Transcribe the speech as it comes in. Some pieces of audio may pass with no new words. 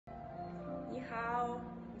Ciao,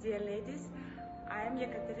 dear ladies. I am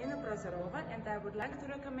Katerina and I would like to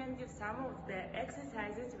recommend you some of the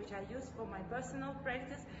exercises which I use for my personal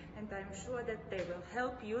practice, and I'm sure that they will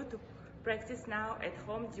help you to practice now at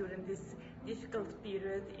home during this difficult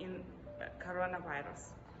period in coronavirus.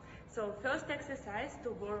 So first exercise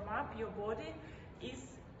to warm up your body is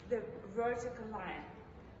the vertical line.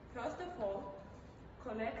 First of all,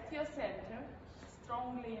 collect your center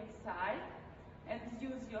strongly inside and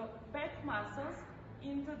use your back muscles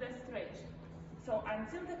into the stretch. So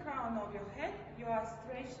until the crown of your head, you are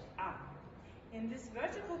stretched up. In this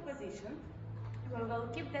vertical position, we will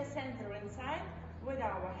keep the center inside with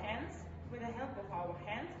our hands, with the help of our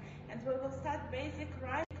hands, and we will start basic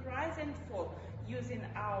rise and fall using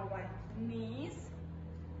our knees,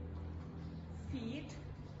 feet,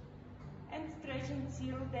 and stretching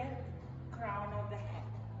till the crown of the head.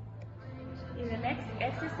 In the next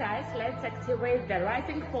exercise, let's activate the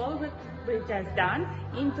rising fall we just done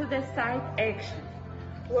into the side action.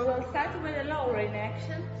 We will start with a lowering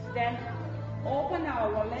action, then open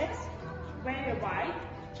our legs very wide,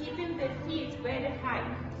 keeping the feet very high.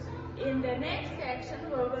 In the next action,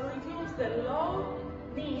 we will use the low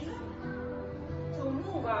knees to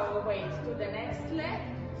move our weight to the next leg,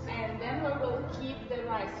 and then we will keep the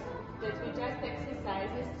rise that we just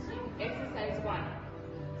exercised in exercise 1.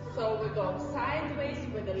 So we go sideways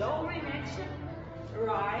with the lowering action,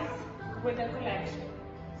 rise with the collection,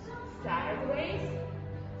 sideways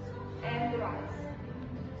and rise.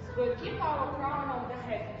 We'll keep our crown of the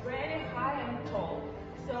head very high and tall.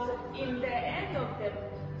 So in the end of the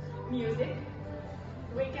music,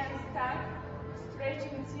 we can start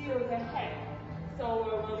stretching till the head. So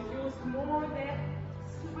we will use more the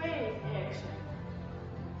sway action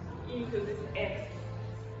into this exercise.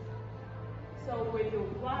 So we do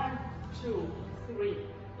 1, 2, 3,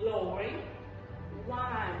 lowering, 1,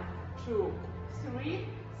 2, 3,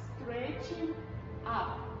 stretching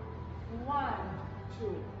up, 1,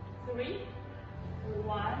 2, 3,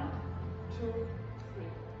 1, 2,